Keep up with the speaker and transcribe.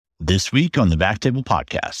This week on the Backtable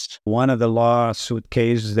Podcast. One of the lawsuit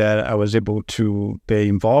cases that I was able to be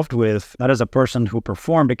involved with, not as a person who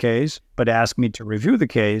performed the case, but asked me to review the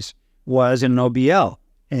case, was in an OBL.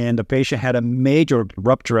 And the patient had a major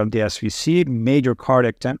rupture of the SVC, major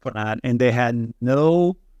cardiac tamponade, and they had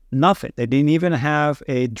nothing. They didn't even have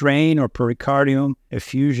a drain or pericardium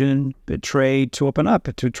effusion tray to open up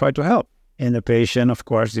to try to help. And the patient, of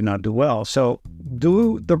course, did not do well. So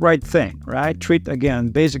do the right thing, right? Treat, again,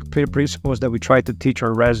 basic principles that we try to teach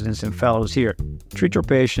our residents and fellows here. Treat your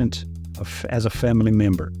patient as a family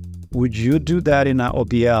member. Would you do that in an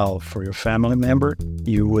OBL for your family member?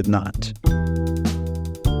 You would not.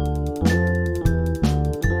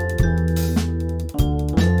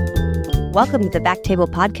 Welcome to the Backtable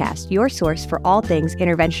Podcast, your source for all things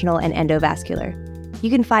interventional and endovascular. You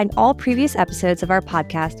can find all previous episodes of our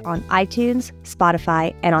podcast on iTunes,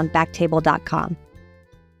 Spotify, and on backtable.com.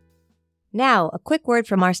 Now, a quick word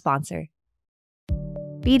from our sponsor.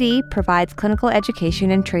 BD provides clinical education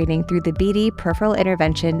and training through the BD Peripheral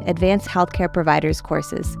Intervention Advanced Healthcare Providers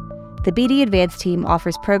courses. The BD Advanced team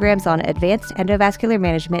offers programs on advanced endovascular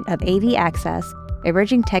management of AV access,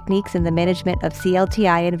 emerging techniques in the management of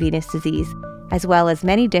CLTI and venous disease, as well as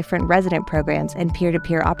many different resident programs and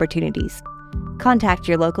peer-to-peer opportunities. Contact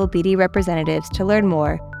your local BD representatives to learn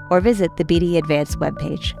more or visit the BD Advanced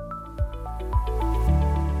webpage.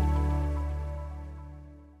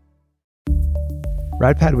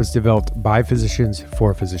 RadPad was developed by physicians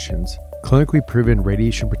for physicians. Clinically proven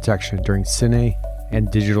radiation protection during cine and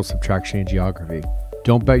digital subtraction angiography.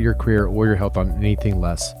 Don't bet your career or your health on anything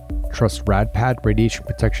less. Trust RadPad radiation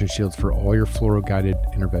protection shields for all your fluoro-guided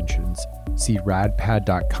interventions. See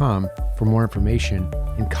radpad.com for more information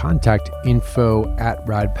and contact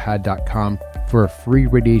info@radpad.com for a free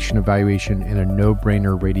radiation evaluation and a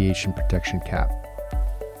no-brainer radiation protection cap.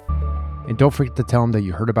 And don't forget to tell them that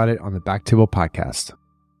you heard about it on the Backtable Podcast.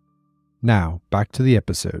 Now, back to the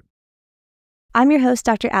episode. I'm your host,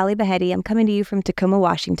 Dr. Ali Baheti. I'm coming to you from Tacoma,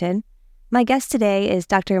 Washington. My guest today is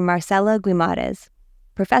Dr. Marcelo Guimaraes,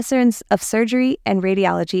 Professor of Surgery and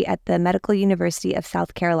Radiology at the Medical University of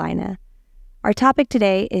South Carolina. Our topic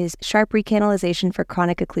today is sharp recanalization for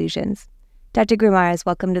chronic occlusions. Dr. Guimaraes,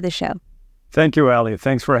 welcome to the show. Thank you, Ali.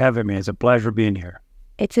 Thanks for having me. It's a pleasure being here.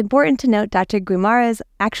 It's important to note Dr. Guimaraes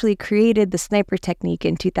actually created the sniper technique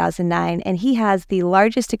in 2009, and he has the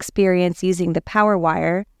largest experience using the power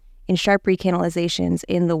wire in sharp recanalizations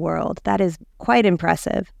in the world. That is quite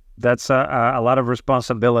impressive. That's a lot of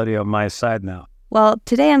responsibility on my side now. Well,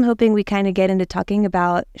 today I'm hoping we kind of get into talking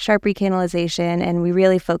about sharp recanalization, and we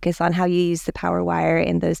really focus on how you use the power wire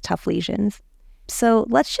in those tough lesions. So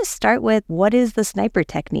let's just start with, what is the sniper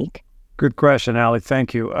technique? Good question, Ali.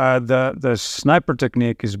 Thank you. The sniper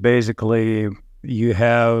technique is basically you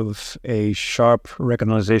have a sharp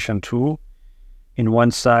recanalization tool in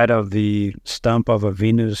one side of the stump of a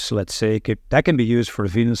venous, let's say. That can be used for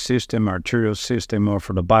the venous system, arterial system, or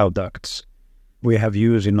for the bile ducts. We have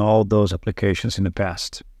used in all those applications in the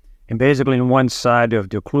past. And basically in one side of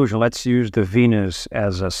the occlusion, let's use the venous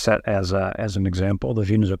as an example, the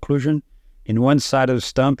venous occlusion. In one side of the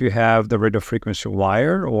stump, you have the radiofrequency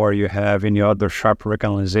wire, or you have any other sharp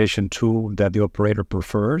recanalization tool that the operator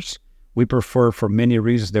prefers. We prefer, for many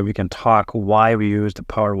reasons that we can talk, why we use the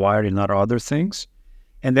power wire and not other things.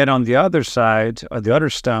 And then on the other side, or the other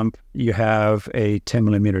stump, you have a 10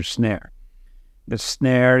 millimeter snare. The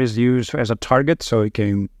snare is used as a target, so you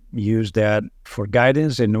can use that for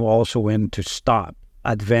guidance and also when to stop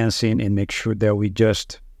advancing and make sure that we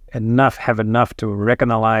just have enough to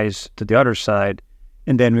recanalize to the other side,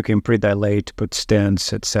 and then we can predilate, put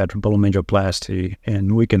stents, etc., balloon angioplasty,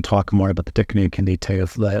 and we can talk more about the technique in detail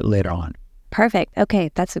later on. Perfect.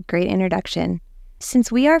 Okay, that's a great introduction.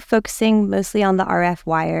 Since we are focusing mostly on the RF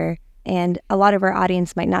wire, and a lot of our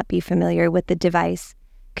audience might not be familiar with the device,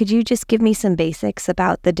 could you just give me some basics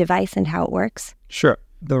about the device and how it works? Sure.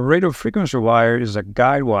 The radiofrequency wire is a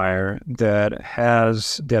guide wire that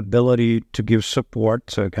has the ability to give support,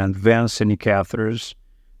 so it can advance any catheters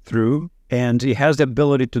through, and it has the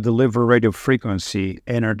ability to deliver radiofrequency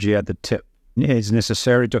energy at the tip. It's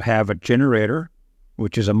necessary to have a generator,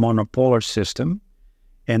 which is a monopolar system,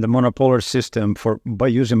 and the monopolar system, by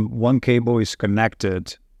using one cable, is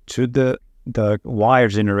connected to the wire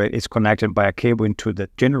generator. It's connected by a cable into the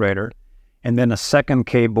generator, and then a second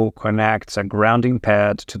cable connects a grounding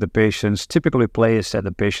pad to the patient's, typically placed at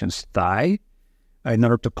the patient's thigh, in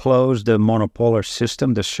order to close the monopolar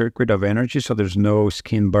system, the circuit of energy, so there's no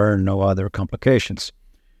skin burn, no other complications.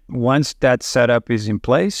 Once that setup is in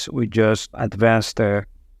place, we just advance the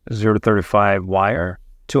 0.35 wire,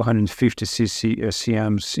 250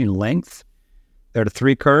 cms in length, There are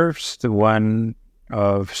three curves, the one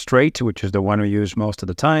of straight, which is the one we use most of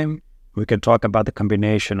the time. We can talk about the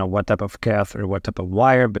combination of what type of catheter, what type of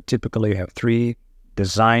wire, but typically you have three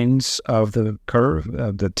designs of the curve,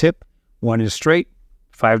 of the tip. One is straight,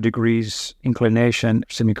 5 degrees inclination,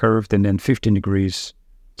 semi-curved, and then 15 degrees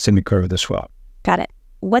semi-curved as well. Got it.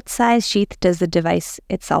 What size sheath does the device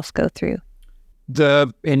itself go through?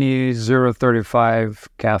 Any 0.35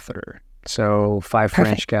 catheter. So 5 Perfect.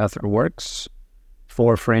 French catheter works,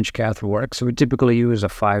 4 French catheter works. So we typically use a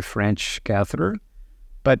 5 French catheter.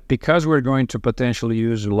 But because we're going to potentially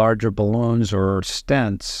use larger balloons or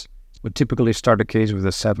stents, we typically start a case with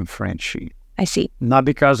a 7 French sheath. I see. Not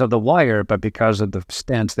because of the wire, but because of the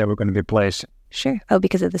stents that we're going to be placing. Sure. Oh,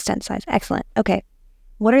 because of the stent size. Excellent. Okay.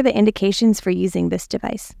 What are the indications for using this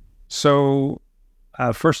device? So,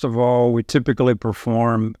 first of all, we typically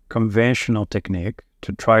perform conventional technique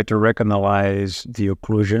to try to recanalize the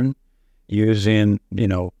occlusion using,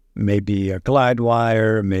 maybe a glide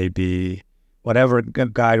wire, maybe whatever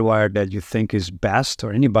guide wire that you think is best,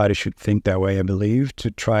 or anybody should think that way, I believe,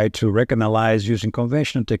 to try to recanalize using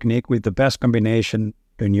conventional technique with the best combination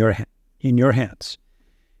in your hands.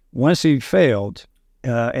 Once you've failed,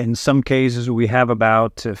 in some cases, we have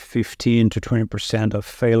about 15 to 20% of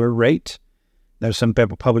failure rate. There's some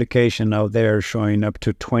publication out there showing up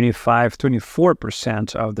to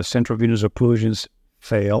 24% of the central venous occlusions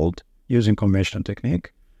failed using conventional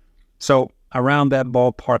technique. So around that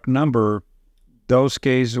ballpark number, those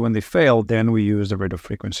cases when they fail, then we use the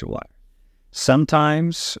radiofrequency wire.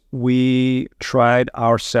 Sometimes we tried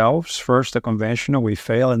ourselves first, the conventional, we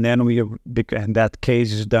fail, and then and that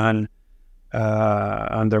case is done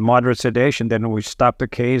under moderate sedation. Then we stop the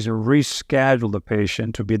case and reschedule the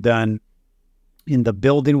patient to be done in the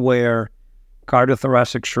building where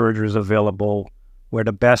cardiothoracic surgery is available, where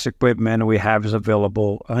the best equipment we have is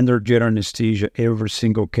available under general anesthesia. Every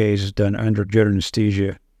single case is done under general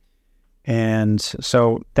anesthesia. And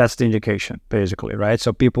so that's the indication, basically, right?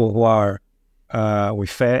 So people who are,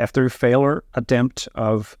 after a failure attempt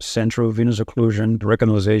of central venous occlusion,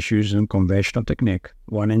 recanalization using conventional technique,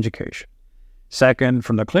 one indication. Second,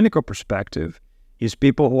 from the clinical perspective, is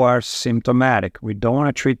people who are symptomatic. We don't want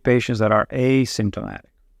to treat patients that are asymptomatic.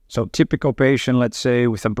 So typical patient, let's say,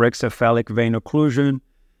 with a brachycephalic vein occlusion,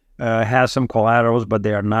 has some collaterals, but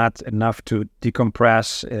they are not enough to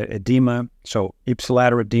decompress edema. So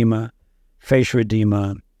ipsilateral edema, facial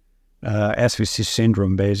edema, SVC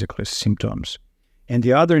syndrome, basically symptoms. And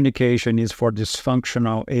the other indication is for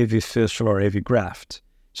dysfunctional AV fistula or AV graft.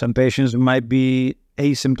 Some patients might be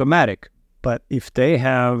asymptomatic, but if they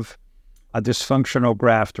have a dysfunctional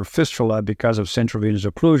graft or fistula because of central venous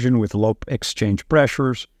occlusion with low exchange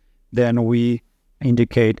pressures, then we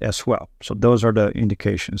indicate as well. So those are the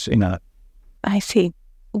indications in a... I see.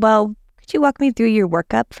 Well, could you walk me through your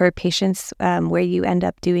workup for patients where you end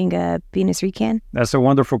up doing a venous recan? That's a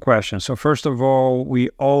wonderful question. So first of all, we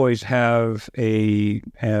always have a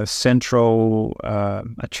central,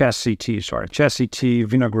 a chest CT, a chest CT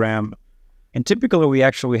venogram. And typically we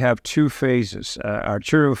actually have two phases,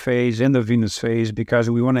 arterial phase and the venous phase, because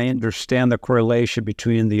we want to understand the correlation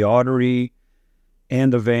between the artery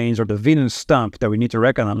and the veins, or the venous stump that we need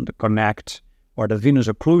to connect, or the venous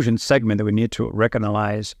occlusion segment that we need to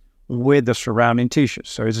recanalize with the surrounding tissues.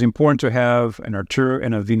 So it's important to have an arterial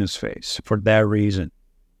and a venous phase for that reason.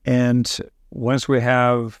 And once we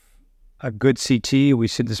have a good CT, we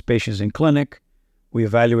see these patients in clinic, we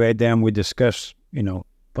evaluate them, we discuss,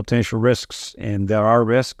 potential risks, and there are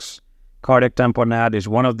risks. Cardiac tamponade is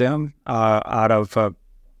one of them. Out of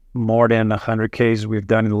more than 100 cases we've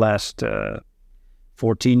done in the last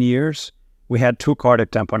 14 years, we had 2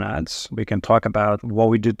 cardiac tamponades. We can talk about what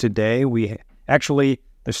we do today.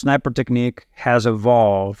 The sniper technique has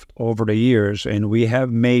evolved over the years, and we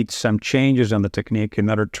have made some changes on the technique in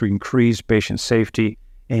order to increase patient safety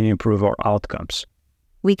and improve our outcomes.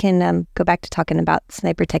 We can go back to talking about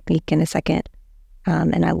sniper technique in a second,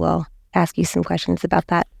 and I will ask you some questions about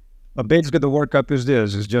that. But basically the workup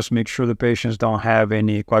is just make sure the patients don't have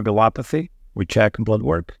any coagulopathy. We check blood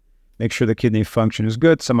work, make sure the kidney function is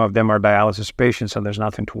good. Some of them are dialysis patients, so there's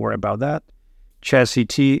nothing to worry about that. Chest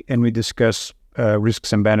CT, and we discuss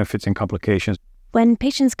risks and benefits and complications. When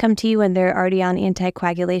patients come to you and they're already on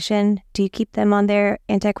anticoagulation, do you keep them on their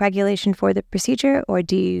anticoagulation for the procedure, or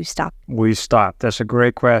do you stop? We stop. That's a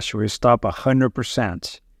great question. We stop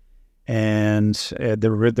 100%. And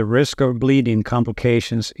the risk of bleeding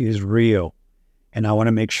complications is real. And I want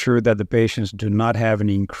to make sure that the patients do not have an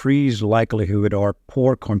increased likelihood or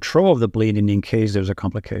poor control of the bleeding in case there's a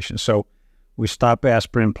complication. So we stop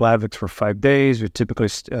aspirin Plavix for 5 days. We typically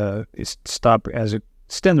stop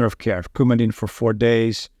standard of care, Coumadin for 4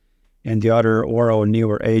 days, and the other oral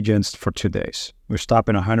newer agents for 2 days. We stop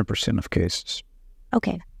in 100% of cases.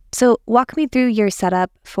 Okay. So walk me through your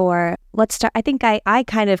setup for, let's start. I think I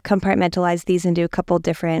kind of compartmentalize these into a couple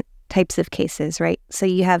different types of cases, right? So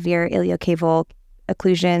you have your iliocaval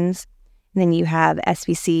occlusions, and then you have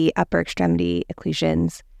SVC, upper extremity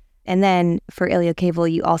occlusions. And then for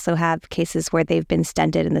iliocaval, you also have cases where they've been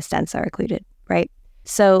stented and the stents are occluded, right?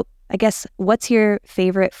 So I guess what's your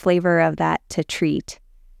favorite flavor of that to treat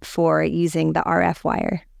for using the RF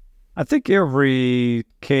wire? I think every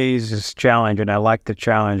case is challenging. I like the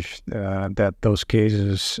challenge that those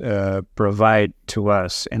cases provide to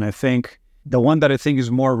us. And I think the one that I think is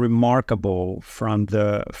more remarkable from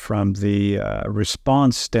the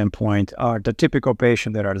response standpoint are the typical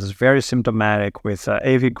patient that is very symptomatic with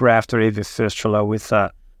AV graft or AV fistula, with an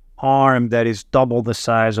arm that is double the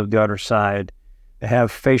size of the other side. They have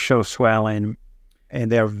facial swelling,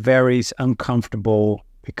 and they're very uncomfortable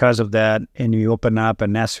because of that. And you open up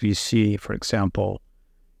an SVC, for example,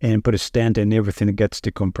 and put a stent, and everything gets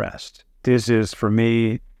decompressed. This is, for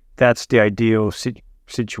me, that's the ideal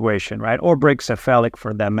situation, right? Or brachycephalic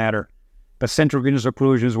for that matter. But central venous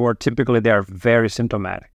occlusions, where typically they are very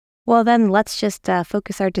symptomatic. Well, then let's just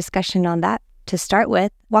focus our discussion on that to start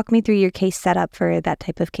with. Walk me through your case setup for that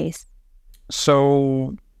type of case.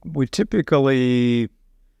 So we typically,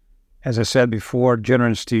 as I said before, general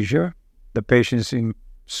anesthesia. The patient's in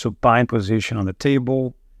supine position on the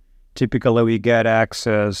table. Typically, we get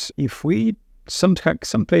access. Some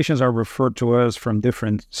patients are referred to us from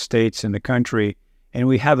different states in the country, and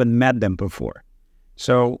we haven't met them before.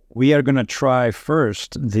 So we are going to try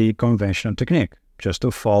first the conventional technique, just to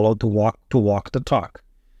walk the talk.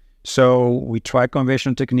 So we try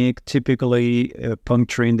conventional technique, typically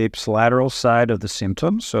puncturing the ipsilateral side of the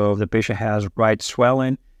symptom. So if the patient has right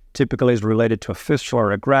swelling, typically is related to a fistula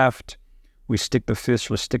or a graft. We stick the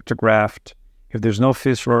fistula, stick the graft. If there's no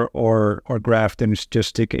fistula or graft, then we just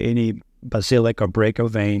stick any basilic or brachial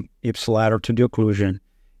vein ipsilateral to the occlusion.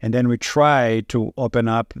 And then we try to open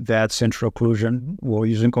up that central occlusion while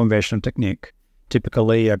using conventional technique,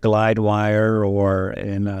 typically a glide wire or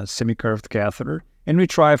in a semi-curved catheter. And we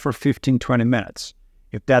try for 15, 20 minutes.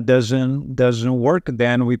 If that doesn't work,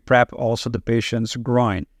 then we prep also the patient's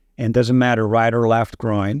groin. And doesn't matter right or left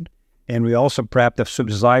groin. And we also prep the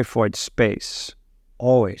subxiphoid space,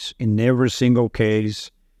 always, in every single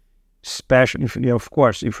case. Especially, of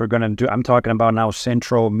course, if we're going to do, I'm talking about now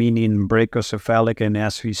central, meaning brachycephalic and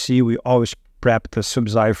SVC, we always prep the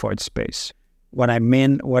subxiphoid space. What I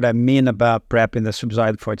mean about prepping the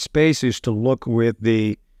subxiphoid space is to look with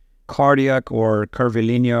the cardiac or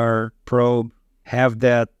curvilinear probe, have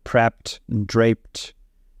that prepped and draped,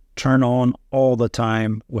 turn on all the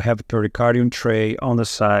time. We have a pericardium tray on the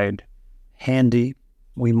side, handy.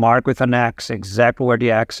 We mark with an X exactly where the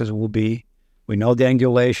axis will be. We know the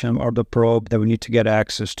angulation of the probe that we need to get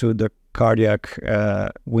access to the cardiac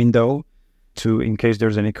window in case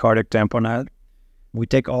there's any cardiac tamponade. We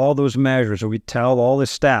take all those measures. We tell all the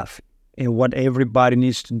staff and what everybody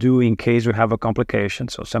needs to do in case we have a complication.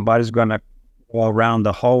 So somebody's going to go around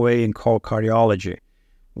the hallway and call cardiology.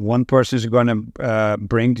 One person is going to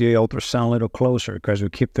bring the ultrasound a little closer because we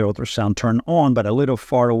keep the ultrasound turned on, but a little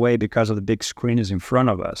far away because of the big screen is in front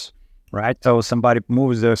of us. Right? So somebody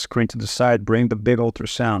moves the screen to the side, bring the big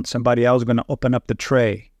ultrasound. Somebody else is going to open up the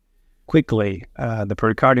tray quickly, the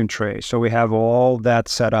pericardium tray. So we have all that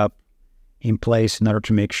set up in place in order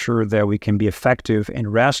to make sure that we can be effective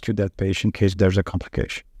and rescue that patient in case there's a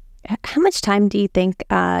complication. How much time do you think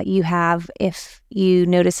you have if you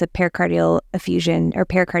notice a pericardial effusion or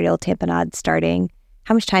pericardial tamponade starting?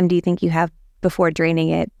 How much time do you think you have before draining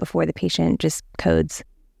it, before the patient just codes?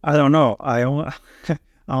 I don't know. I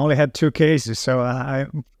only had 2 cases, so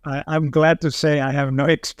I'm glad to say I have no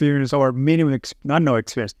experience or minimum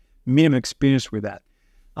experience with that.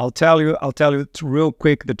 I'll tell you real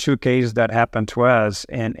quick the 2 cases that happened to us,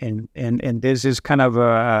 and this is kind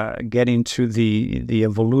of getting to the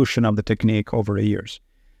evolution of the technique over the years.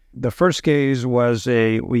 The first case was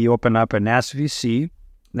we opened up an SVC.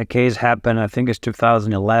 The case happened, I think it's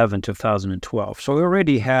 2011, 2012. So we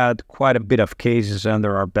already had quite a bit of cases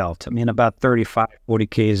under our belt. I mean, about 35, 40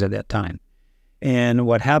 cases at that time. And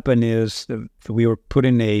what happened is we were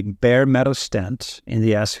putting a bare metal stent in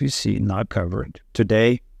the SVC, not covered.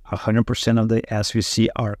 Today, 100% of the SVC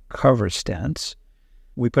are covered stents.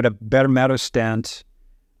 We put a bare metal stent.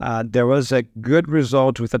 There was a good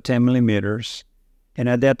result with the 10 millimeters. And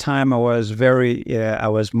at that time, I was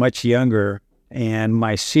much younger. And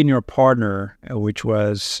my senior partner, which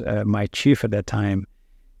was my chief at that time,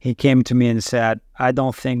 he came to me and said, I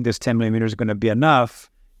don't think this 10 millimeters is going to be enough.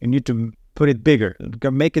 You need to put it bigger.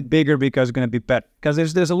 Make it bigger because it's going to be better.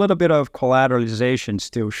 Because there's a little bit of collateralization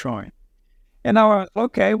still showing. And I was,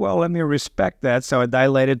 okay, well, let me respect that. So I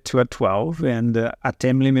dilated to a 12, and a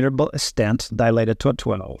 10 millimeter stent dilated to a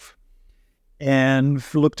 12. And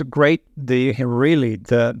looked great. The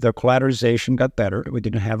collateralization got better. We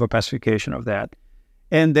didn't have a pacification of that.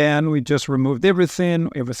 And then we just removed everything.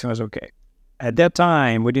 Everything was okay. At that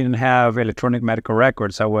time, we didn't have electronic medical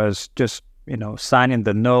records. I was just, signing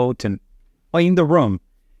the note and in the room.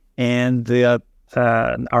 And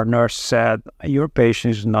our nurse said, your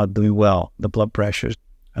patient is not doing well, the blood pressures.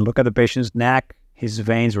 And look at the patient's neck. His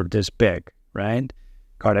veins were this big, right?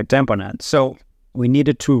 Cardiac tamponade. So we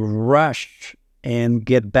needed to rush and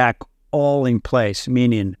get back all in place,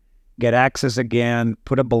 meaning get access again,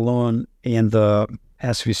 put a balloon in the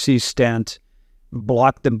SVC stent,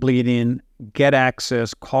 block the bleeding, get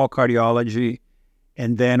access, call cardiology,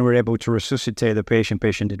 and then we're able to resuscitate the patient.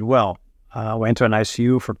 Patient did well. Went to an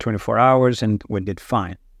ICU for 24 hours and we did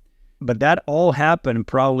fine. But that all happened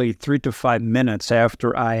probably 3 to 5 minutes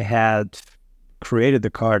after I had created the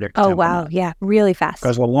cardiac tamponade. Wow. Yeah. Really fast.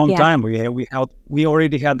 Because a long time we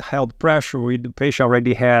already had held pressure. The patient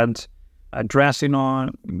already had a dressing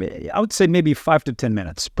on. I would say maybe 5 to 10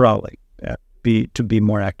 minutes, probably, to be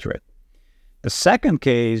more accurate. The second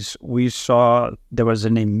case, we saw there was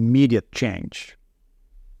an immediate change.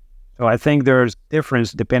 So I think there's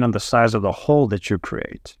difference depending on the size of the hole that you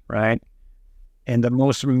create, right? And the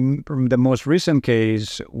most recent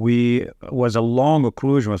case, was a long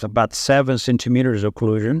occlusion, was about 7 centimeters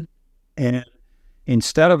occlusion. And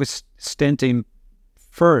instead of stenting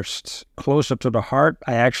first closer to the heart,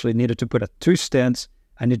 I actually needed to put 2 stents.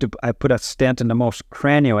 I put a stent in the most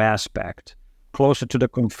cranial aspect, closer to the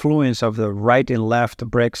confluence of the right and left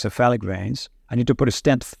brachiocephalic veins. I need to put a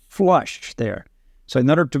stent flush there. So in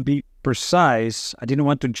order to be precise, I didn't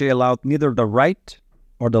want to jail out neither the right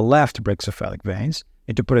or the left brachiocephalic veins,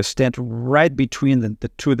 and to put a stent right between the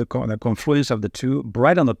two, the confluence of the two,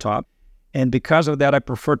 right on the top. And because of that, I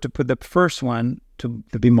prefer to put the first one to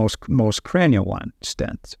be most cranial one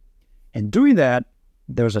stent. And doing that,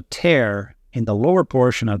 there was a tear in the lower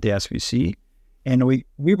portion of the SVC, and we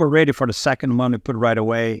were ready for the second one to put right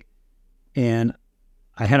away. And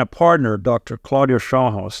I had a partner, Dr. Claudio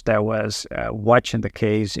Schonhaus, that was watching the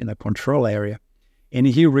case in the control area. And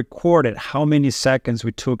he recorded how many seconds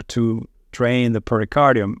we took to drain the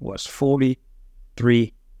pericardium. Was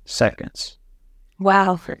 43 seconds.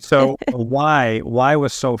 Wow. So why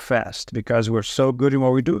was so fast? Because we're so good in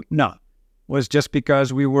what we do? No. It was just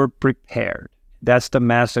because we were prepared. That's the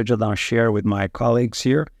message that I'll share with my colleagues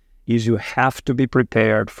here, is you have to be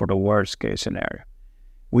prepared for the worst case scenario.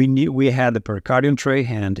 We had the pericardium tray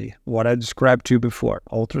handy, what I described to you before.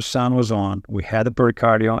 Ultrasound was on. We had the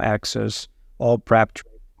pericardial access, all prepped,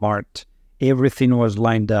 marked. Everything was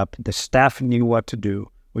lined up. The staff knew what to do.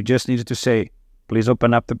 We just needed to say, please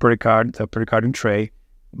open up the pericardium tray,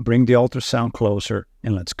 bring the ultrasound closer,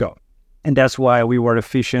 and let's go. And that's why we were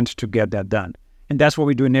efficient to get that done. And that's what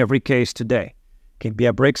we do in every case today. It can be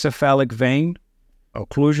a brachiocephalic vein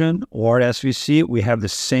occlusion or SVC. We have the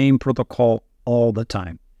same protocol all the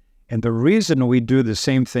time. And the reason we do the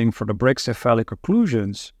same thing for the brachiocephalic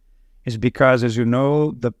occlusions is because, as you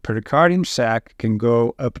know, the pericardium sac can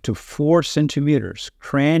go up to 4 centimeters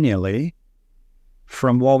cranially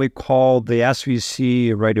from what we call the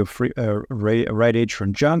SVC right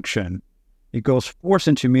atrial junction. It goes 4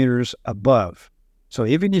 centimeters above. So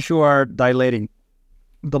even if you are dilating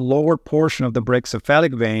the lower portion of the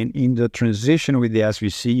brachiocephalic vein in the transition with the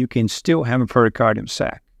SVC, you can still have a pericardium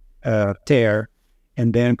sac tear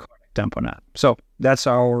and then cardiac tamponade. So that's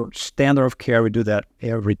our standard of care. We do that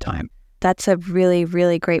every time. That's a really,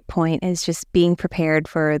 really great point, is just being prepared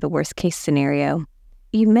for the worst case scenario.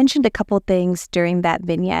 You mentioned a couple of things during that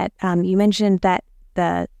vignette. You mentioned that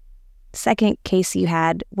the second case you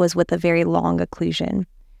had was with a very long occlusion.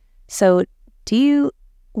 So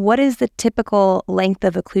what is the typical length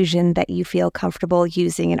of occlusion that you feel comfortable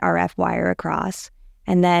using an RF wire across?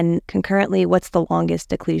 And then concurrently, what's the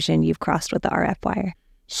longest occlusion you've crossed with the RF wire?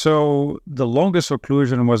 So the longest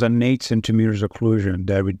occlusion was an 8 centimeters occlusion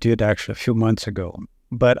that we did actually a few months ago.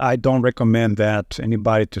 But I don't recommend that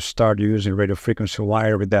anybody to start using radiofrequency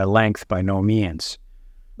wire with that length, by no means.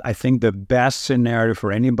 I think the best scenario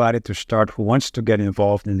for anybody to start who wants to get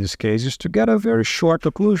involved in this case is to get a very short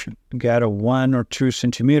occlusion, get a 1 or 2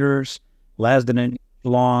 centimeters, less than an inch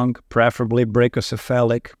long, preferably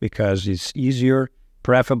brachiocephalic because it's easier.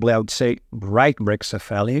 Preferably, I would say right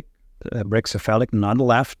brachiocephalic, not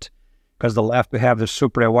left, because the left we have the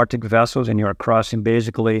supraortic vessels, and you're crossing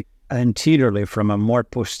basically anteriorly from a more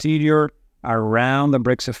posterior around the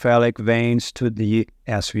brachycephalic veins to the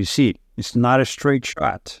SVC. It's not a straight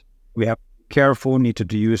shot. We have to be careful, need to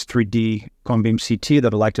use 3D cone beam CT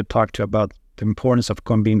that I'd like to talk to about the importance of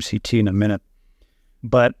cone beam CT in a minute.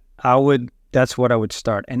 But that's what I would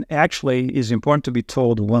start. And actually, it's important to be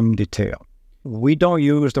told one detail. We don't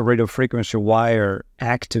use the radiofrequency wire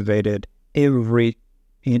activated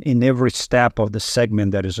in every step of the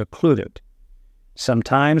segment that is occluded.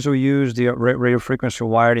 Sometimes we use the radiofrequency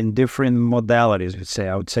wire in different modalities,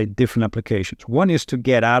 I would say different applications. One is to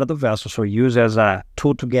get out of the vessel, so use as a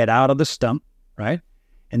tool to get out of the stump, right?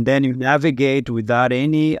 And then you navigate without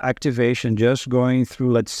any activation, just going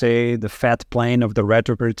through, let's say, the fat plane of the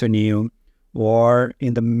retroperitoneum or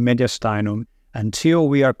in the mediastinum until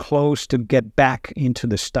we are close to get back into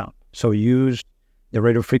the stump. So use the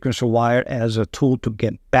radiofrequency wire as a tool to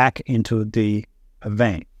get back into the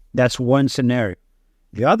vein. That's one scenario.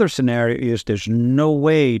 The other scenario is there's no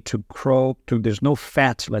way there's no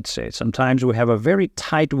fat, let's say. Sometimes we have a very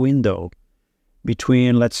tight window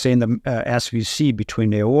between, let's say, in the SVC, between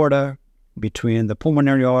the aorta, between the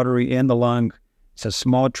pulmonary artery and the lung. It's a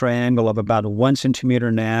small triangle of about 1 centimeter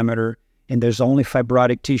in diameter, and there's only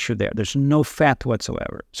fibrotic tissue there. There's no fat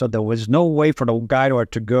whatsoever. So there was no way for the guide wire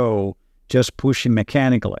to go just pushing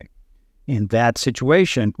mechanically. In that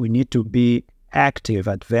situation, we need to be active,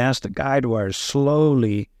 advance the guide wire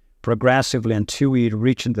slowly, progressively until we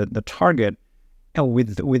reach the target, and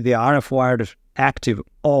with the RF wires active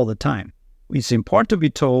all the time. It's important to be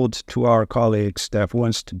told to our colleagues that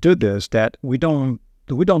wants to do this that we don't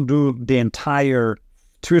do the entire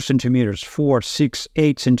 2 centimeters, 4, 6,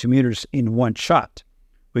 8 centimeters in one shot.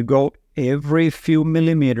 We go every few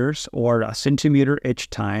millimeters or a centimeter each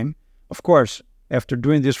time. Of course, after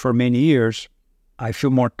doing this for many years, I feel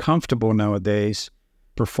more comfortable nowadays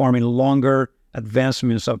performing longer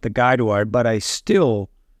advancements of the guide wire, but I still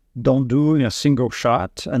don't do in a single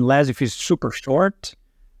shot unless if it's super short.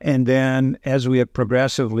 And then as we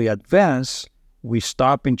progressively advance, we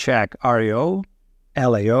stop and check RAO,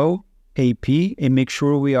 LAO, AP, and make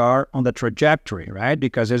sure we are on the trajectory, right?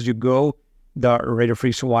 Because as you go, the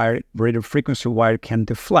radiofrequency wire can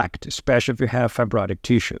deflect, especially if you have fibrotic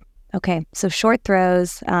tissue. Okay, so short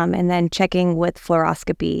throws and then checking with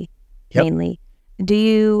fluoroscopy mainly. Do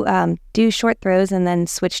you do short throws and then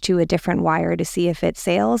switch to a different wire to see if it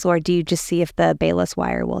sails, or do you just see if the Baylis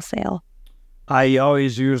wire will sail? I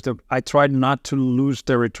always I try not to lose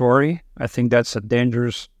territory. I think that's a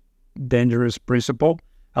dangerous principle.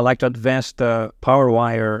 I like to advance the power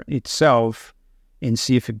wire itself and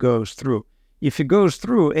see if it goes through. If it goes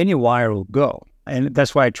through, any wire will go. And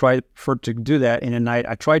that's why I try to do that. And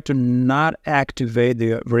I try to not activate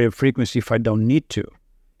the radio frequency if I don't need to.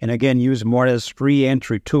 And again, use more as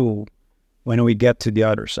re-entry tool when we get to the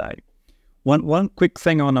other side. One quick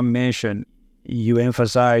thing I want to mention, you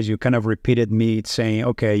kind of repeated me saying,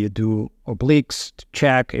 okay, you do obliques to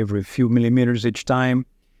check every few millimeters each time.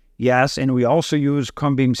 Yes, and we also use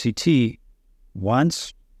cone beam CT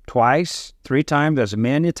once, twice, 3 times, as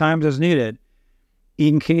many times as needed,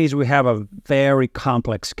 in case we have a very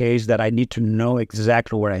complex case that I need to know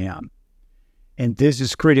exactly where I am. And this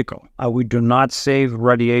is critical. We do not save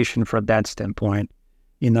radiation from that standpoint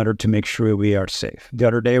in order to make sure we are safe. The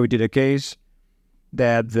other day we did a case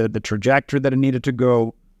that the trajectory that I needed to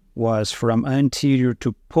go was from anterior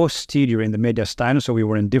to posterior in the mediastinum, so we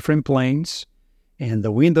were in different planes. And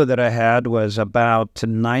the window that I had was about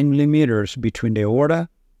 9 millimeters between the aorta,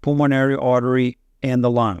 pulmonary artery, and the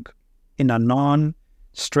lung, in a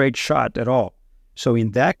non-straight shot at all. So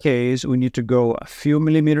in that case, we need to go a few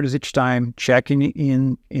millimeters each time, checking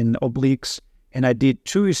in obliques. And I did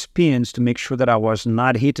 2 spins to make sure that I was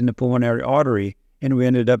not hitting the pulmonary artery. And we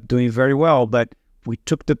ended up doing very well. But we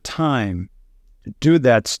took the time to do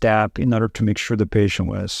that step in order to make sure the patient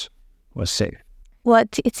was safe. Well,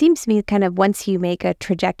 it seems to me kind of once you make a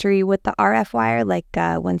trajectory with the RF wire, like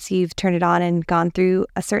once you've turned it on and gone through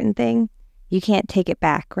a certain thing, you can't take it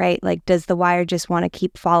back, right? Like, does the wire just want to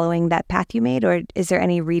keep following that path you made, or is there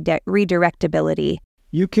any redirectability?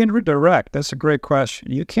 You can redirect. That's a great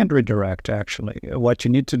question. You can redirect, actually. What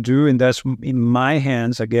you need to do, and that's in my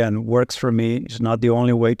hands, again, works for me. It's not the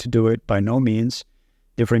only way to do it, by no means.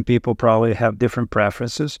 Different people probably have different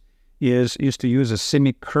preferences, is to use a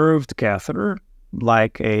semi-curved catheter,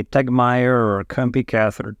 like a Tegmeyer or a Cumpy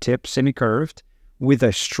catheter tip, semi-curved, with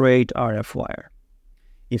a straight RF wire.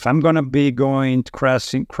 If I'm going to be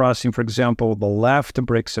crossing, for example, the left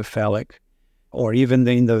brachycephalic, or even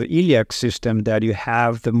in the iliac system that you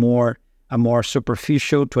have the more a more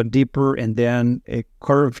superficial to a deeper, and then a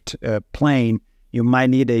curved plane, you might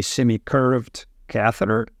need a semi-curved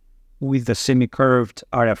catheter with a semi-curved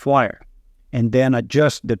RF wire, and then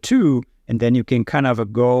adjust the two, and then you can kind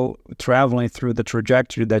of go traveling through the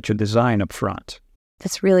trajectory that you design up front.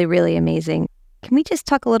 That's really, really amazing. Can we just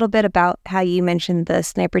talk a little bit about how you mentioned the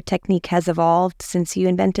sniper technique has evolved since you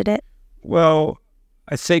invented it? Well,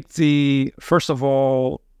 I think first of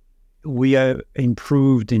all, we have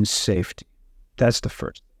improved in safety. That's the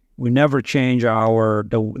first. We never change our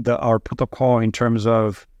protocol in terms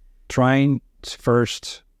of trying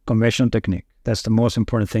first conventional technique. That's the most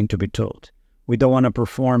important thing to be told. We don't want to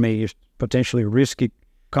perform a potentially risky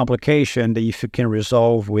complication that if you can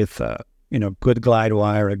resolve with good glide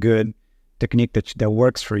wire, a good technique that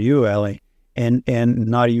works for you, Ellie, and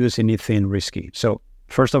not use anything risky. So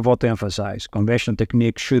first of all, to emphasize, conventional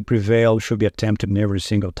technique should prevail, should be attempted in every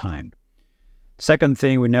single time. Second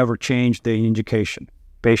thing, we never change the indication.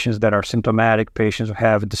 Patients that are symptomatic, patients who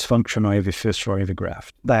have dysfunctional AV fistula or AV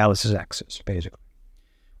graft, dialysis access, basically.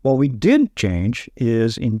 What we did change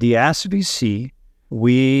is in the SVC,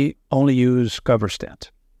 we only use cover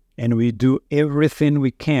stent, and we do everything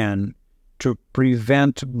we can to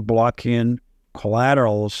prevent blocking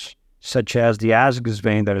collaterals such as the azygos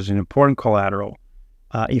vein, that is an important collateral,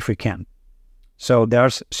 if we can. So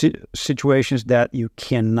there's situations that you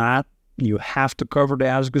have to cover the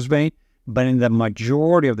azygos vein, but in the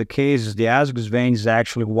majority of the cases, the azygos vein is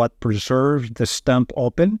actually what preserves the stump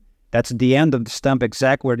open. That's the end of the stump,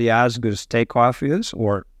 exactly where the azygos takeoff is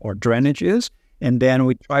or drainage is. And then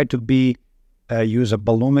we try to use a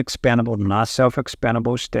balloon expandable, not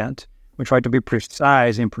self-expandable stent. We try to be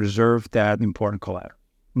precise and preserve that important collateral.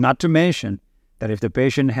 Not to mention that if the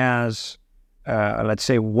patient has, let's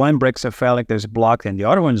say, one brachycephalic that is blocked and the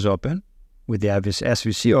other one is open, with the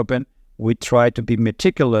SVC open, we try to be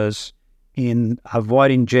meticulous in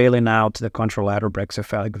avoiding jailing out the contralateral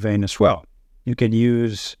brachycephalic vein as well. You can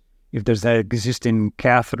use, if there's that existing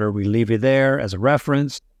catheter, we leave it there as a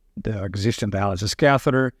reference, the existing dialysis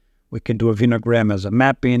catheter. We can do a venogram as a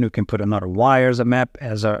mapping. We can put another wire as a map,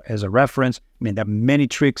 as a reference. I mean, there are many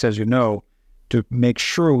tricks, as you know, to make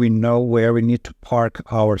sure we know where we need to park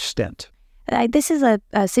our stent. This is a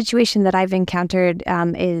situation that I've encountered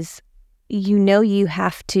is, you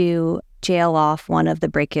have to jail off one of the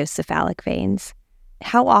brachiocephalic veins.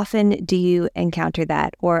 How often do you encounter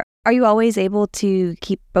that? Or are you always able to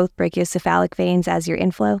keep both brachiocephalic veins as your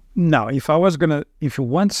inflow? No, if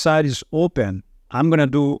one side is open, I'm going to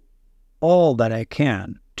do all that I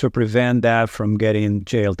can to prevent that from getting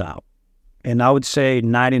jailed out. And I would say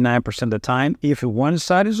 99% of the time, if one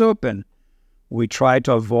side is open, we try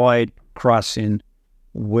to avoid crossing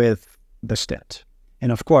with the stent.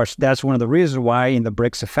 And of course, that's one of the reasons why in the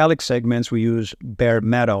brachycephalic segments, we use bare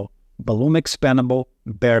metal, balloon expandable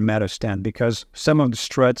bare metal stent, because sometimes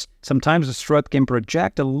the strut can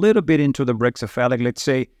project a little bit into the brachycephalic, let's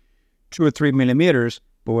say 2 or 3 millimeters,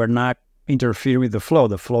 but we're not interfering with the flow.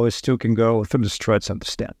 The flow still can go through the struts of the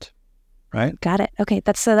stent, right? Got it. Okay,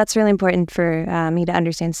 that's really important for me to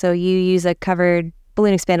understand. So you use a covered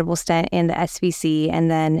balloon expandable stent in the SVC and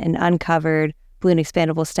then an uncovered balloon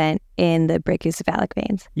expandable stent in the brachiocephalic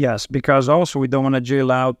veins. Yes, because also we don't want to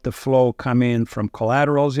jail out the flow coming from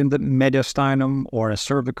collaterals in the mediastinum or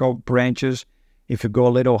cervical branches. If you go a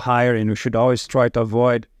little higher, and we should always try to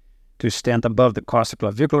avoid to stent above the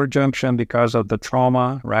costoclavicular junction because of the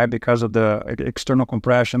trauma, right? Because of the external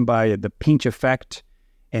compression by the pinch effect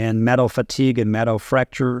and metal fatigue and metal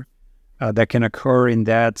fracture that can occur in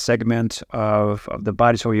that segment of the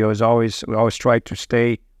body. So we always try to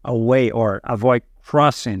stay away or avoid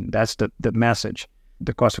crossing. That's the message,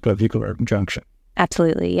 the costoclavicular junction.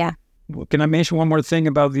 Absolutely, yeah. Can I mention one more thing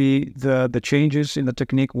about the changes in the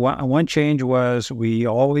technique? One change was we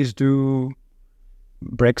always do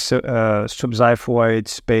subxiphoid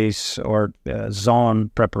space or zone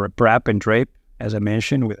prep and drape, as I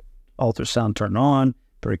mentioned, with ultrasound turn on,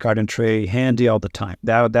 pericardium tray handy all the time.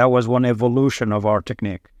 That was one evolution of our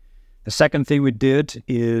technique. The second thing we did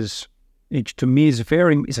is, to me, is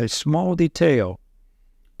a small detail,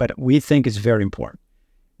 but we think it's very important.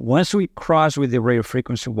 Once we cross with the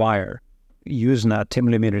radiofrequency wire using a 10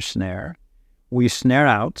 millimeter snare, we snare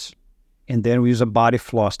out, and then we use a body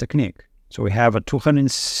floss technique. So we have a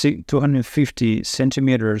 250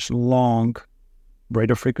 centimeters long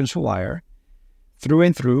radiofrequency wire through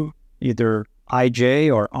and through, either IJ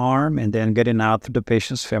or arm, and then getting out through the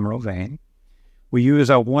patient's femoral vein. We use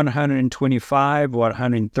a 125 or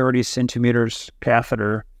 130 centimeters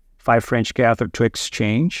catheter, 5 French catheter, to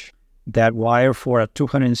exchange that wire for a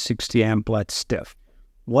 260 amp lead stiff.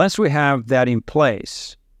 Once we have that in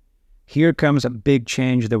place, Here comes a big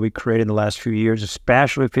change that we created in the last few years,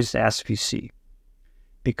 especially if it's SVC.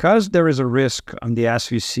 Because there is a risk on the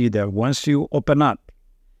SVC that once you open up,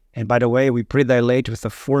 and by the way, we predilate with a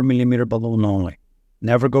 4 millimeter balloon only.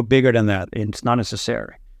 Never go bigger than that. It's not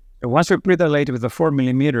necessary. And once we predilate with the 4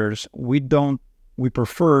 millimeters, we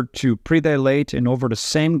prefer to predilate and over the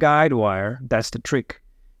same guide wire. That's the trick,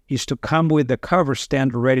 is to come with the cover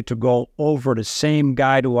stand ready to go over the same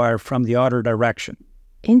guide wire from the other direction.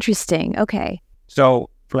 Interesting. Okay.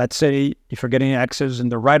 So let's say if you're getting access in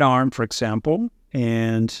the right arm, for example,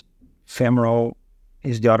 and femoral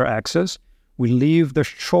is the other axis, we leave the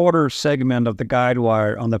shorter segment of the guide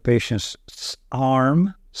wire on the patient's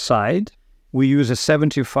arm side. We use a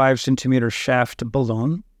 75 centimeter shaft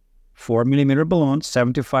balloon, 4 millimeter balloon,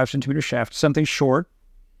 75 centimeter shaft, something short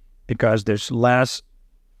because there's less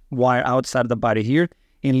wire outside of the body here,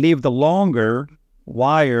 and leave the longer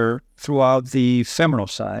wire throughout the femoral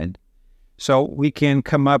side. So we can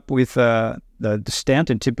come up with the stent,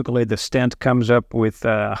 and typically the stent comes up with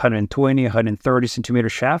 120, 130 centimeter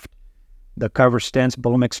shaft, the cover stents,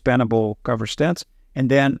 balloon expandable cover stents, and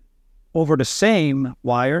then over the same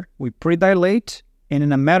wire, we predilate, and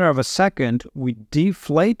in a matter of a second, we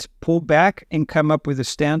deflate, pull back, and come up with a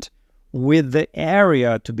stent with the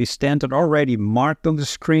area to be stented already marked on the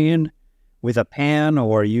screen with a pen,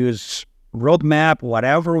 or use roadmap,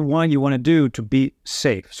 whatever one you want to do to be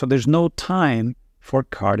safe. So there's no time for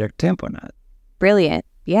cardiac tamponade. Brilliant.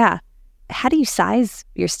 Yeah. How do you size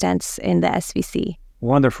your stents in the SVC?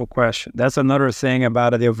 Wonderful question. That's another thing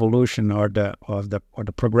about the evolution or the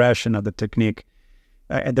progression of the technique.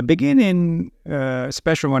 At the beginning,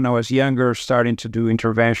 especially when I was younger, starting to do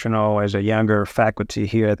interventional as a younger faculty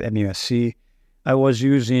here at MUSC, I was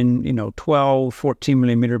using 12, 14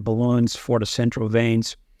 millimeter balloons for the central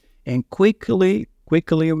veins. And quickly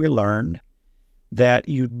we learned that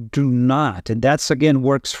you do not, and that's again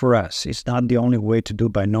works for us. It's not the only way to do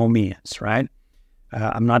by no means, right?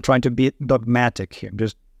 I'm not trying to be dogmatic here. I'm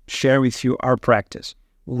just share with you our practice.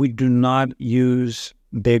 We do not use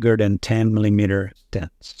bigger than 10 millimeter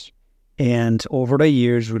stents. And over the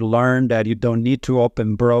years, we learned that you don't need to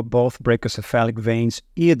open both brachiocephalic veins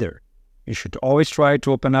either. You should always try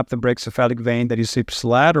to open up the brachiocephalic vein that is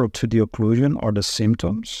ipsilateral to the occlusion or the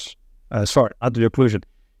symptoms. Not to the occlusion.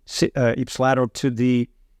 Ipsilateral to the,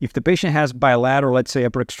 if the patient has bilateral, let's say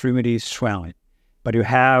upper extremity swelling, but you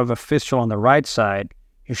have a fistula on the right side,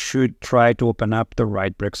 you should try to open up the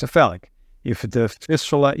right brachiocephalic. If the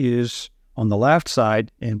fistula is on the left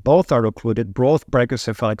side and both are occluded, both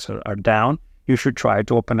brachiocephalics are down, you should try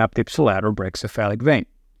to open up the ipsilateral brachiocephalic vein.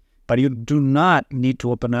 But you do not need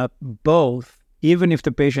to open up both. Even if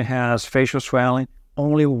the patient has facial swelling,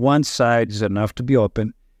 only one side is enough to be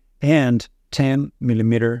open, and 10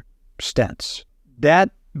 millimeter stents.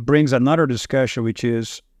 That brings another discussion, which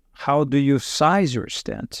is how do you size your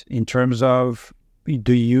stent in terms of,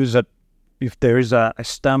 do you use it if there is a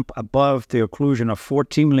stump above the occlusion of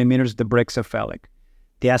 14 millimeters, the brachiocephalic,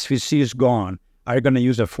 the SVC is gone. Are you going to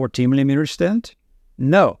use a 14 millimeter stent?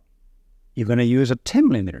 No. You're going to use a 10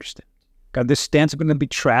 millimeter stent. Because this stent is going to be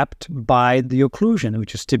trapped by the occlusion,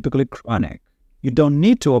 which is typically chronic. You don't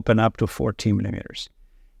need to open up to 14 millimeters.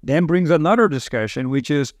 Then brings another discussion, which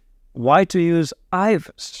is why to use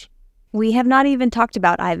IVUS. We have not even talked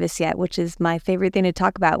about IVUS yet, which is my favorite thing to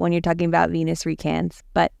talk about when you're talking about venous recans.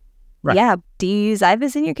 But right. Yeah, do you use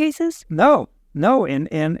IVUS in your cases? No,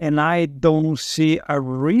 and I don't see a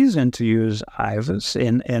reason to use IVUS.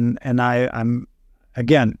 And I'm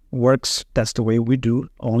again, works, that's the way we do,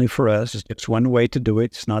 only for us. It's just one way to do it.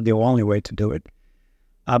 It's not the only way to do it,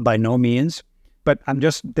 by no means. But I'm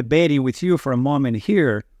just debating with you for a moment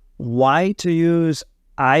here, why to use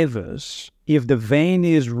IVUS if the vein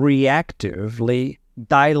is reactively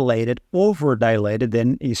dilated, over-dilated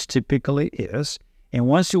than it typically is. And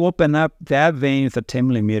once you open up that vein with the 10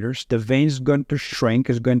 millimeters, the vein is going to shrink,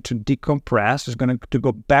 is going to decompress, is going to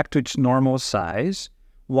go back to its normal size.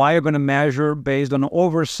 Why are you going to measure based on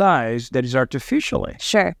oversize that is artificially?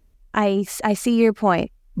 Sure. I see your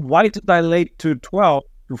point. Why to dilate to 12,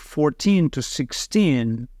 to 14, to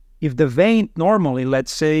 16, if the vein normally,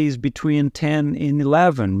 let's say, is between 10 and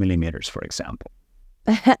 11 millimeters, for example?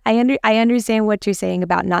 I understand what you're saying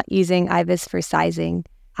about not using IVUS for sizing.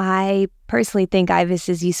 I personally think IVUS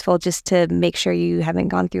is useful just to make sure you haven't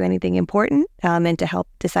gone through anything important, and to help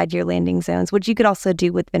decide your landing zones, which you could also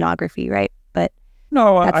do with venography, right? But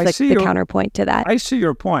no, that's I see the counterpoint to that. I see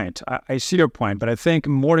your point. I see your point, but I think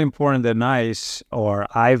more important than ICE or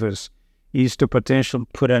IVUS is to potentially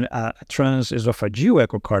put a transesophageal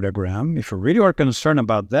echocardiogram. If you really are concerned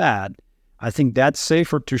about that, I think that's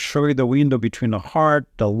safer to show you the window between the heart,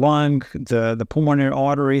 the lung, the pulmonary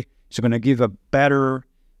artery. It's going to give a better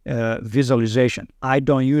visualization. I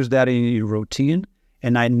don't use that in routine,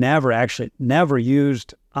 and I never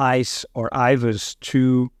used ice or IVUS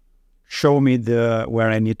to show me where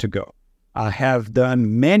I need to go. I have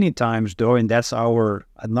done many times though, and that's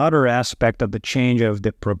another aspect of the change of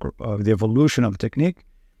the evolution of the technique.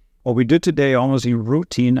 What we do today almost in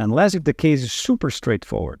routine, unless if the case is super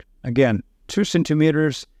straightforward. Again, 2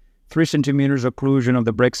 centimeters, 3 centimeters occlusion of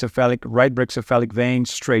the right brachycephalic vein,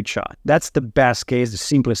 straight shot. That's the best case, the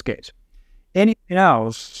simplest case. Anything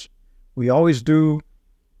else, we always do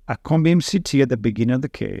a cone beam CT at the beginning of the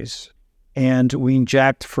case, and we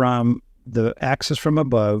inject from the axis from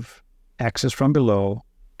above, axis from below,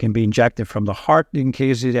 can be injected from the heart in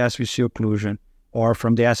case it's SVC occlusion, or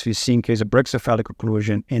from the SVC in case of brachycephalic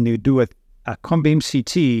occlusion, and you do a cone beam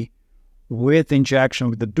CT with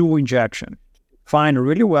the dual injection. Find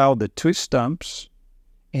really well the 2 stumps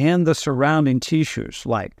and the surrounding tissues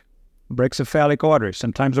like brachycephalic artery.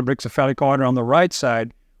 Sometimes the brachycephalic artery on the right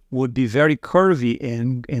side would be very curvy,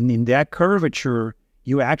 and in that curvature,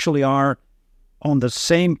 you actually are on the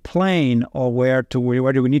same plane or where do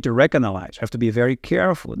we need to recanalize. You have to be very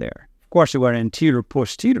careful there. Of course, you are anterior,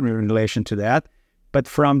 posterior in relation to that, but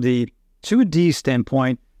from the 2D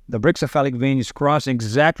standpoint, the brachycephalic vein is crossing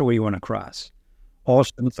exactly where you want to cross. Or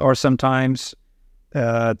sometimes,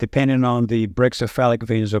 depending on the brachycephalic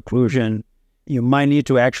venous occlusion, you might need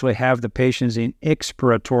to actually have the patients in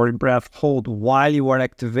expiratory breath hold while you are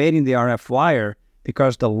activating the RF wire,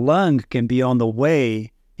 because the lung can be on the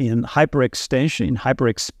way in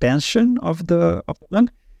hyperexpansion of the lung.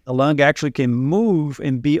 The lung actually can move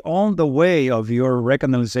and be on the way of your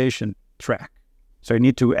recanalization track. So you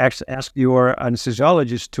need to ask your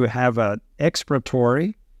anesthesiologist to have an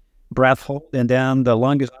expiratory breath hold, and then the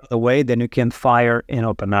lung is out of the way, then you can fire and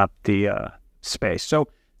open up the space. So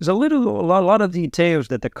there's a lot of details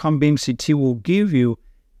that the cone beam CT will give you.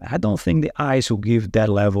 I don't think the eyes will give that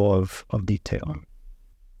level of detail.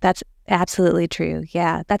 That's absolutely true.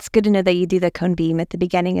 Yeah, that's good to know that you do the cone beam at the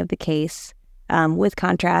beginning of the case with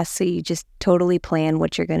contrast, so you just totally plan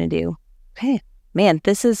what you're going to do. Okay. Man,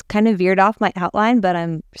 this is kind of veered off my outline, but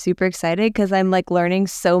I'm super excited because I'm learning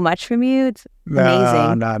so much from you. It's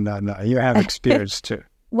amazing. No. You have experience too.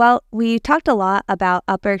 Well, we talked a lot about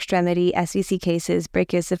upper extremity SVC cases,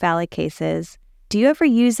 brachiocephalic cases. Do you ever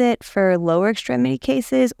use it for lower extremity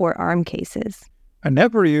cases or arm cases? I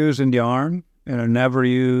never used in the arm, and I never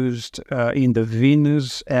used in the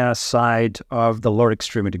venous side of the lower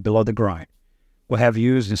extremity, below the groin. We have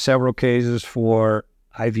used in several cases for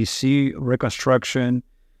IVC reconstruction.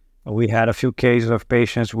 We had a few cases of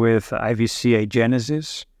patients with IVC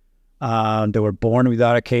agenesis. They were born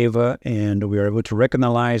without a cava, and we were able to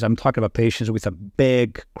recanalize. I'm talking about patients with a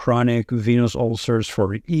big chronic venous ulcers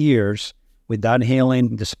for years without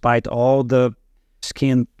healing, despite all the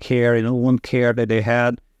skin care and wound care that they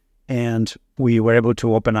had, and we were able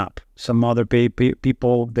to open up. Some other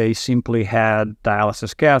people, they simply had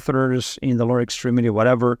dialysis catheters in the lower extremity,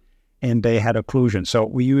 whatever, and they had occlusion. So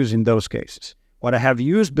we use in those cases. What I have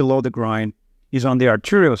used below the groin is on the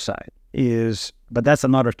arterial side, but that's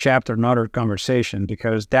another chapter, another conversation,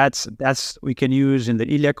 because that's we can use in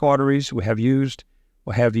the iliac arteries. We have used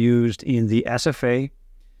in the SFA.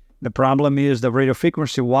 The problem is the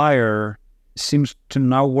radiofrequency wire seems to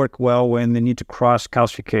not work well when they need to cross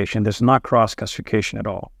calcification. There's not cross calcification at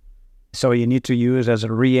all. So you need to use as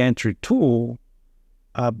a re-entry tool,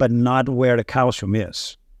 but not where the calcium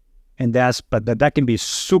is. And that can be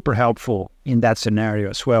super helpful in that scenario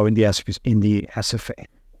as well in the SFA.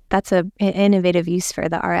 That's an innovative use for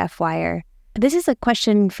the RF wire. This is a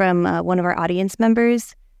question from one of our audience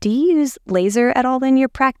members. Do you use laser at all in your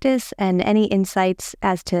practice, and any insights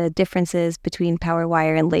as to differences between power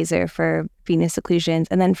wire and laser for venous occlusions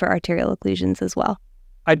and then for arterial occlusions as well?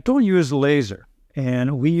 I don't use laser.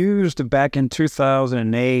 And we used back in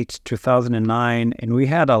 2008, 2009, and we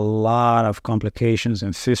had a lot of complications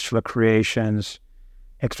and fistula creations,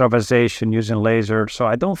 extravasation using laser. So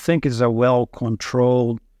I don't think it's a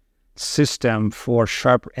well-controlled system for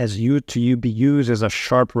sharp to be used as a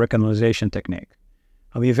sharp recanalization technique.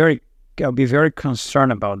 I'll be very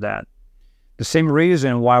concerned about that. The same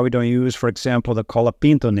reason why we don't use, for example, the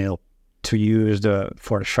colapinto needle to use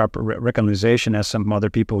for sharp recanalization, as some other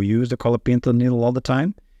people use the colapinto needle all the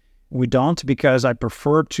time. We don't, because I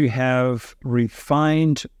prefer to have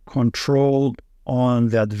refined control on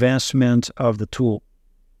the advancement of the tool.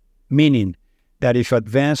 Meaning that if you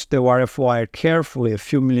advance the RF wire carefully a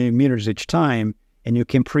few millimeters each time, and you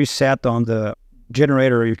can preset on the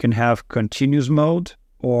generator, you can have continuous mode,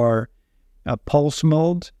 or a pulse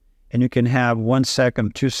mode, and you can have 1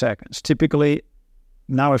 second, 2 seconds. Typically,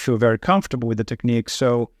 now I feel very comfortable with the technique,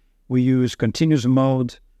 so we use continuous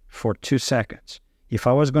mode for 2 seconds. If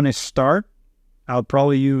I was going to start, I'll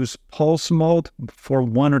probably use pulse mode for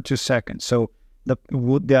 1 or 2 seconds. So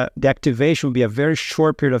the activation will be a very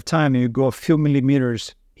short period of time, and you go a few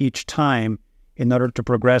millimeters each time in order to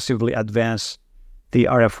progressively advance the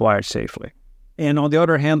RF wire safely. And on the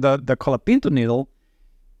other hand, the colapinto needle,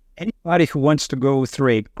 anybody who wants to go through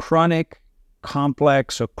a chronic,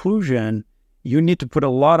 complex occlusion, you need to put a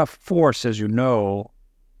lot of force, as you know,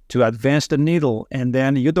 to advance the needle, and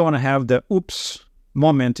then you don't want to have the oops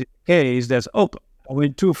moment in case that's, I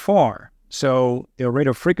went too far. So the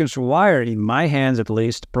radio frequency wire, in my hands at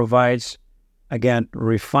least, provides, again,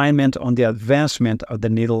 refinement on the advancement of the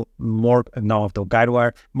needle, of the guide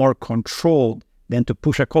wire, more controlled than to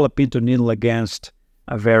push a colapinto needle against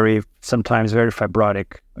a sometimes very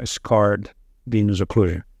fibrotic, scarred venous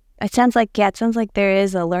occlusion. It sounds like there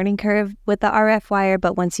is a learning curve with the RF wire,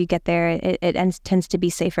 but once you get there, it tends to be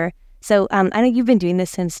safer. So I know you've been doing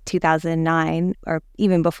this since 2009 or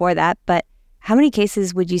even before that, but how many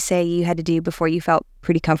cases would you say you had to do before you felt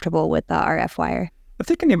pretty comfortable with the RF wire? I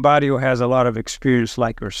think anybody who has a lot of experience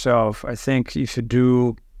like yourself, I think if you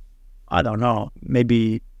do, I don't know,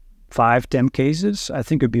 maybe 5-10 cases, I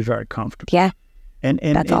think you'd be very comfortable. Yeah, and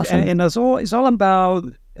that's awesome. And it's all about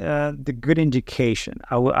the good indication.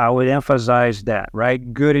 I would emphasize that,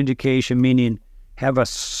 right? Good indication meaning have a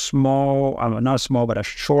small, not small, but a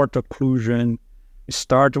short occlusion.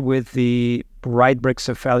 Start with the right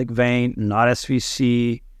brachycephalic vein, not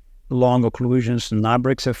SVC. Long occlusions, not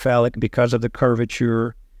brachycephalic because of the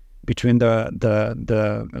curvature between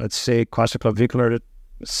the let's say costoclavicular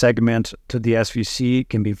segment to the SVC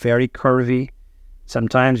can be very curvy.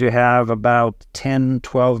 Sometimes you have about 10,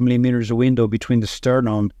 12 millimeters window between the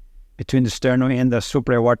sternum and the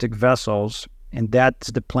supraortic vessels, and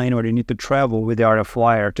that's the plane where you need to travel with the RF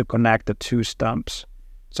wire to connect the two stumps.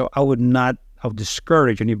 So I would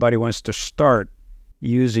discourage anybody who wants to start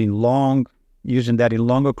using that in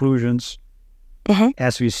long occlusions,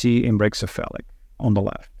 SVC and brachycephalic on the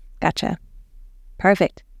left. Gotcha.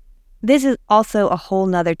 Perfect. This is also a whole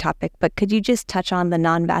nother topic, but could you just touch on the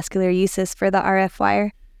non-vascular uses for the RF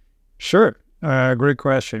wire? Sure. Great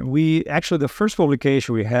question. The first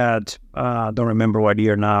publication we had, I don't remember what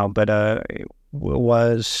year now, but it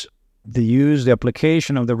was the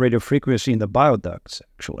application of the radio frequency in the bile ducts,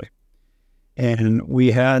 actually. And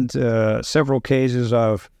we had several cases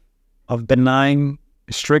of benign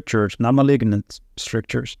strictures, not malignant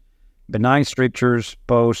strictures, benign strictures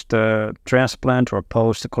post-transplant or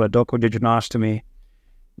post-choledochogegenostomy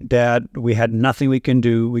that we had nothing we could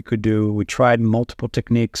do. We tried multiple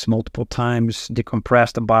techniques, multiple times,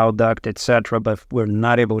 decompressed the bile duct, etc., but we're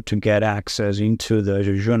not able to get access into the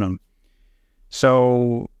jejunum.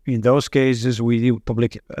 So in those cases,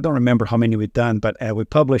 I don't remember how many we've done, but we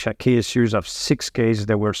published a case series of 6 cases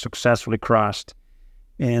that were successfully crossed.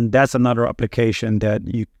 And that's another application that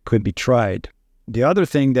could be tried. The other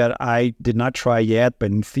thing that I did not try yet,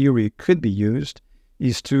 but in theory could be used,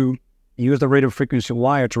 is to use the radio frequency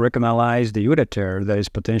wire to recanalize the ureter that is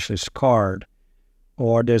potentially scarred.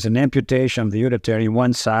 Or there's an amputation of the ureter in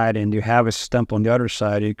one side and you have a stump on the other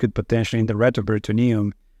side. You could potentially, in the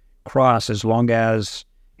retroperitoneum, cross as long as,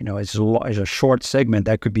 it's a short segment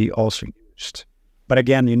that could be also used. But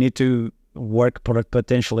again, you need to work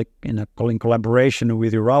potentially in collaboration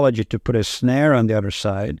with urology to put a snare on the other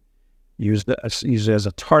side, use as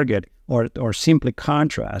a target, or simply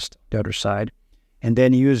contrast the other side, and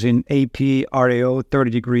then using AP, RAO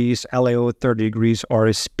 30 degrees, LAO 30 degrees, or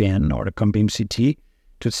a spin or the COM-beam CT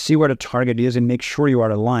to see where the target is and make sure you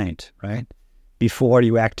are aligned, right, before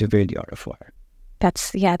you activate the RF wire.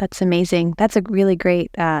 That's amazing. That's a really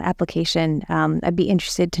great application. I'd be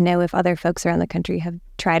interested to know if other folks around the country have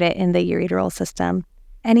tried it in the ureteral system.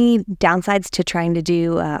 Any downsides to trying to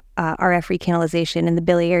do RF recanalization in the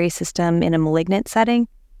biliary system in a malignant setting?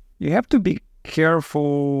 You have to be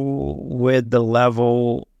careful with the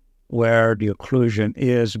level where the occlusion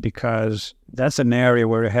is, because that's an area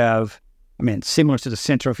where you have, similar to the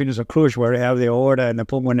central venous occlusion, where you have the aorta and the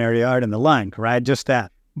pulmonary artery and the lung, right? Just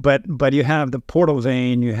that. But you have the portal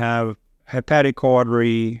vein, you have hepatic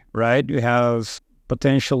artery, right? You have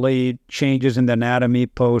potentially changes in the anatomy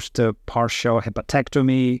post partial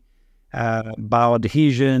hepatectomy, bowel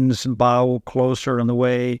adhesions, bowel closer on the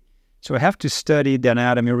way. So we have to study the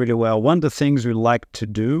anatomy really well. One of the things we like to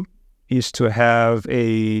do is to have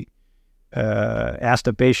ask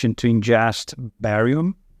the patient to ingest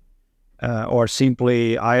barium or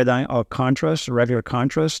simply iodine or contrast, regular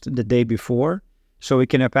contrast, the day before, so we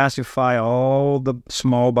can pacify all the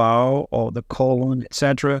small bowel, all the colon,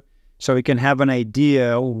 etc. So we can have an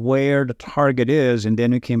idea where the target is, and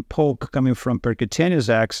then we can poke coming from percutaneous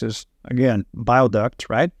axis, again, bile duct,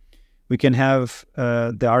 right? We can have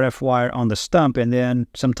the RF wire on the stump, and then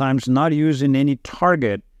sometimes not using any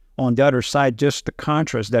target on the other side, just the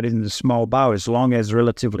contrast that is in the small bowel, as long as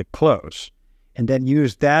relatively close, and then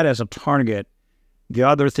use that as a target. The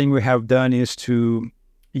other thing we have done is to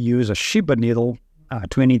use a Shiba needle,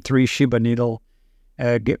 23 Shiba needle,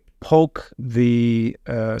 poke the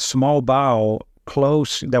small bowel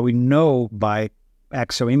close, that we know by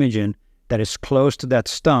axial imaging that is close to that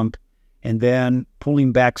stump, and then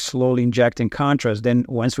pulling back slowly, injecting contrast. Then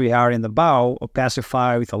once we are in the bowel,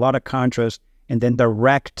 pacify with a lot of contrast, and then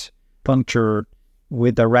direct puncture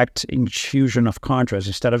with direct infusion of contrast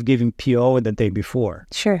instead of giving PO the day before.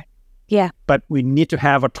 Sure. Yeah. But we need to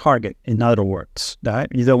have a target, in other words. Right?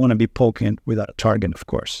 You don't want to be poking without a target, of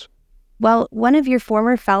course. Well, one of your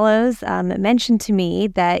former fellows mentioned to me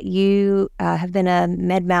that you have been a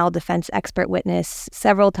med-mal defense expert witness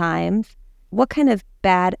several times. What kind of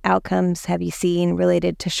bad outcomes have you seen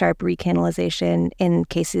related to sharp recanalization in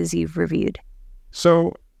cases you've reviewed?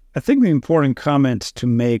 So I think the important comment to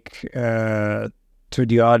make to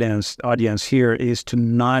the audience here is to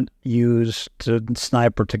not use the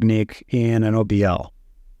sniper technique in an OBL.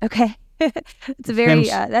 Okay.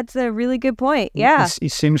 That's a really good point. Yeah.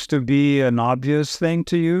 It seems to be an obvious thing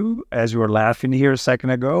to you, as you were laughing here a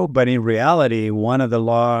second ago. But in reality, one of the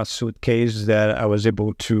lawsuit cases that I was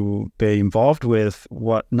able to be involved with,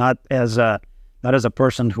 not as a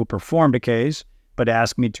person who performed the case, but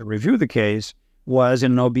asked me to review the case, was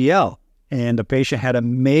in an OBL. And the patient had a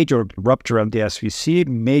major rupture of the SVC,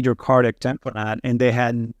 major cardiac tamponade, and they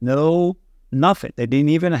had nothing. They didn't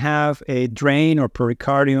even have a drain or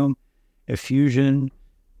pericardium effusion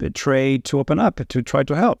tray to open up to try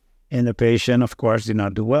to help. And the patient, of course, did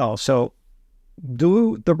not do well. So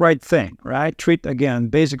do the right thing, right? Treat, again,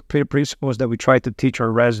 basic principles that we try to teach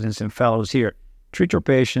our residents and fellows here. Treat your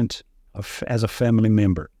patient as a family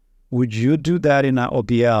member. Would you do that in an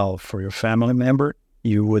OBL for your family member?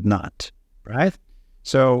 You would not, right?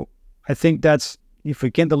 So I think if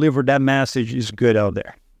we can deliver that message, is good out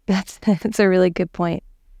there. That's a really good point.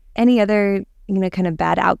 Any other kind of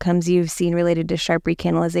bad outcomes you've seen related to sharp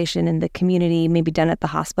recanalization in the community, maybe done at the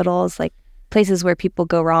hospitals, like places where people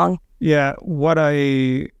go wrong? Yeah, what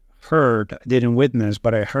I heard, I didn't witness,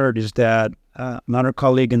 but I heard is that another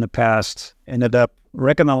colleague in the past ended up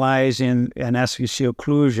recanalizing an SVC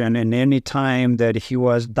occlusion, and any time that he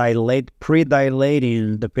was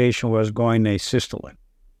pre-dilating, the patient was going asystole.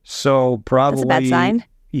 So probably... That's a bad sign?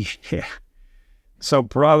 Yeah. So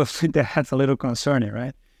probably that's a little concerning,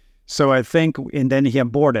 right? So I think, and then he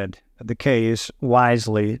aborted the case,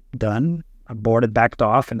 wisely done, backed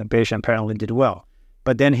off, and the patient apparently did well.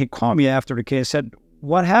 But then he called me after the case, said,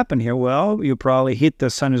 what happened here? Well, you probably hit the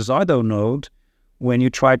sinusoidal node when you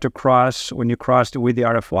crossed with the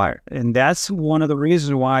RF wire. And that's one of the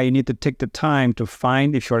reasons why you need to take the time to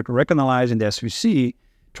find, if you're recanalizing the SVC,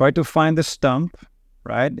 try to find the stump,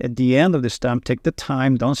 right? At the end of the stump, take the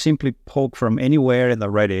time. Don't simply poke from anywhere in the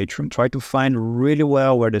right atrium. Try to find really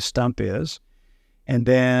well where the stump is. And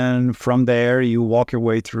then from there, you walk your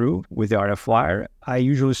way through with the RF wire.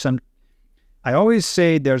 I always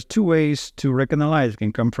say there's two ways to recanalize. It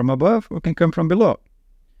can come from above or it can come from below.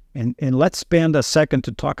 And let's spend a second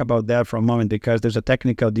to talk about that for a moment, because there's a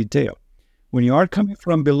technical detail. When you are coming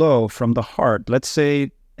from below, from the heart, let's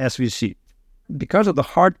say SVC, because of the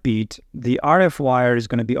heartbeat, the RF wire is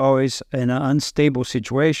going to be always in an unstable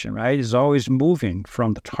situation, right? It's always moving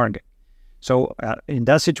from the target. So in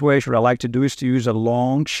that situation, what I like to do is to use a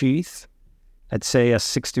long sheath, let's say a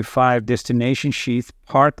 65 destination sheath,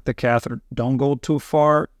 park the catheter, don't go too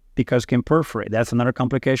far because it can perforate. That's another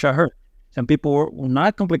complication I heard. Some people were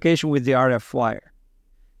not complication with the RF wire,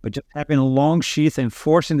 but just having a long sheath and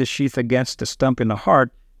forcing the sheath against the stump in the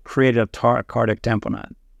heart created a cardiac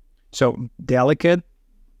tamponade. So delicate,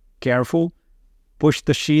 careful, push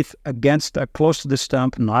the sheath close to the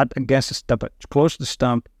stump, not against the stump, but close to the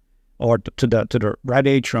stump or to the right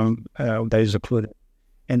atrium that is occluded.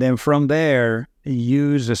 And then from there,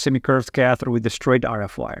 use a semi-curved catheter with the straight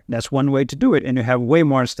RF wire. That's one way to do it, and you have way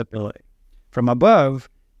more stability. From above,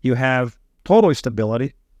 you have total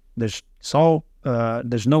stability. There's no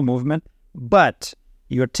movement, but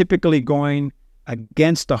you're typically going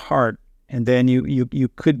against the heart. And then you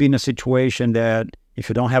could be in a situation that if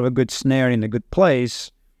you don't have a good snare in a good place,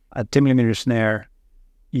 a 10 millimeter snare,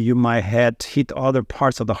 you might hit other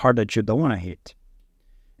parts of the heart that you don't want to hit.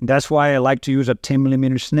 And that's why I like to use a 10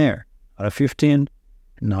 millimeter snare, not a 15,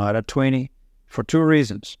 not a 20, for two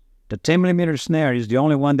reasons. The 10 millimeter snare is the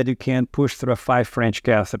only one that you can push through a 5 French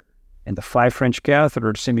catheter. And the 5 French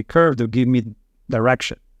catheter, semi-curved, will give me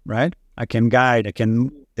direction, right? I can guide, I can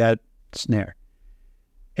move that snare.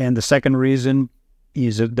 And the second reason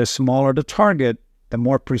is that the smaller the target, the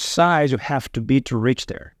more precise you have to be to reach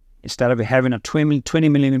there. Instead of having a 20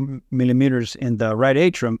 millimeters in the right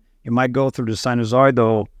atrium, you might go through the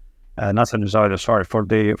sinusoidal,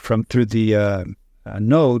 through the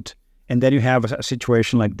node, and then you have a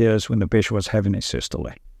situation like this when the patient was having a systole.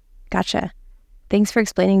 Gotcha. Thanks for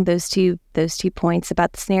explaining those two points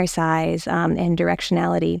about the snare size and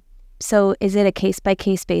directionality. So is it a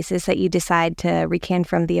case-by-case basis that you decide to recan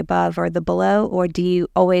from the above or the below, or do you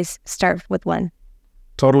always start with one?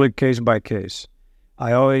 Totally case-by-case.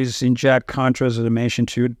 I always inject contrast, as I mentioned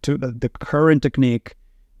to you. The current technique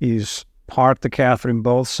is park the catheter in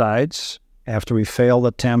both sides after we failed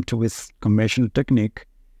attempt with conventional technique,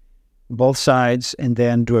 both sides, and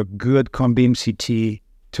then do a good con-beam CT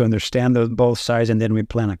to understand both sides, and then we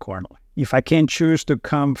plan accordingly. If I can choose to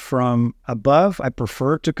come from above, I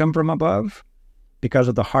prefer to come from above because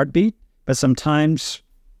of the heartbeat. But sometimes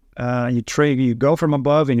you go from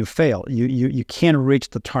above and you fail. You can't reach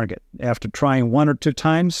the target. After trying 1 or 2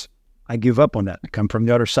 times, I give up on that. I come from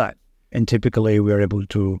the other side. And typically we are able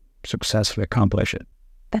to successfully accomplish it.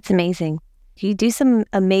 That's amazing. You do some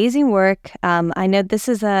amazing work. I know this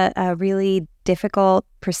is a really difficult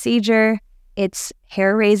procedure. It's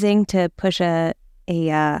hair-raising to push a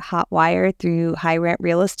hot wire through high-rent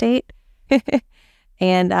real estate.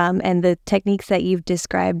 And the techniques that you've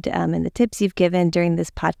described and the tips you've given during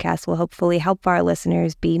this podcast will hopefully help our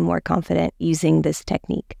listeners be more confident using this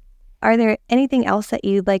technique. Are there anything else that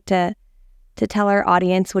you'd like to tell our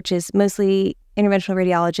audience, which is mostly interventional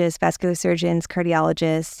radiologists, vascular surgeons,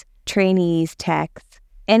 cardiologists, trainees, techs,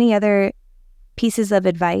 any other pieces of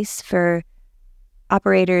advice for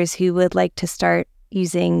operators who would like to start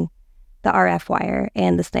using the RF wire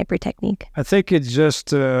and the sniper technique? I think it's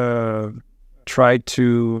just try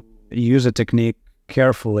to use a technique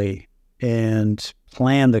carefully and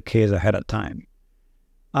plan the case ahead of time.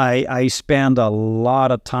 I spend a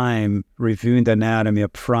lot of time reviewing the anatomy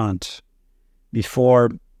up front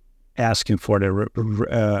before asking for the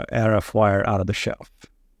RF wire out of the shelf.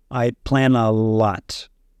 I plan a lot,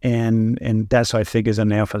 and that's what I think is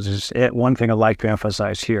an emphasis. One thing I'd like to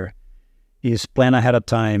emphasize here is plan ahead of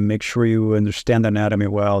time. Make sure you understand the anatomy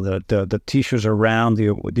well, the tissues around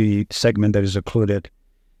the segment that is occluded,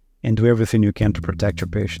 and do everything you can to protect your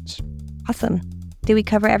patients. Awesome. Did we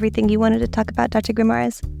cover everything you wanted to talk about, Dr.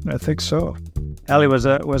 Guimaraes? I think so. Ali, was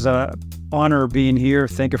a honor being here.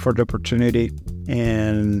 Thank you for the opportunity,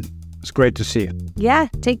 and it's great to see you. Yeah,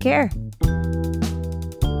 take care.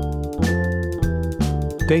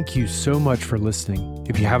 Thank you so much for listening.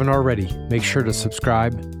 If you haven't already, make sure to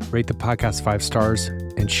subscribe, rate the podcast 5 stars,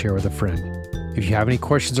 and share with a friend. If you have any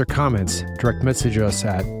questions or comments, direct message us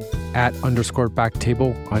at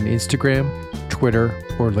 @_backtable on Instagram, Twitter,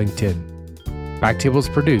 or LinkedIn. Backtable is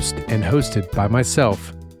produced and hosted by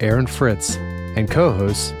myself, Aaron Fritz, and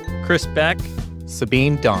co-hosts Chris Beck,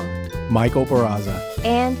 Sabine Dong, Michael Barraza,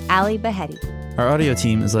 and Ali Behetti. Our audio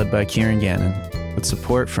team is led by Kieran Gannon, with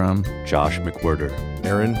support from Josh McWhirter,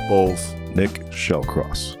 Aaron Bowles, Nick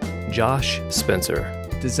Shellcross, Josh Spencer.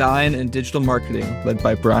 Design and digital marketing led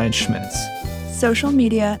by Brian Schmitz. Social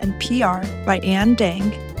media and PR by Ann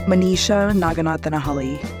Dang, Manisha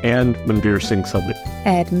Naganathanahali, and Manveer Singh Sabri.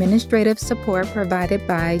 Administrative support provided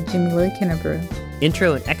by Jamila Kennebrew.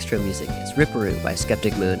 Intro and extra music is Ripperoo by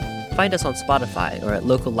Skeptic Moon. Find us on Spotify or at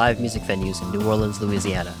local live music venues in New Orleans,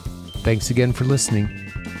 Louisiana. Thanks again for listening.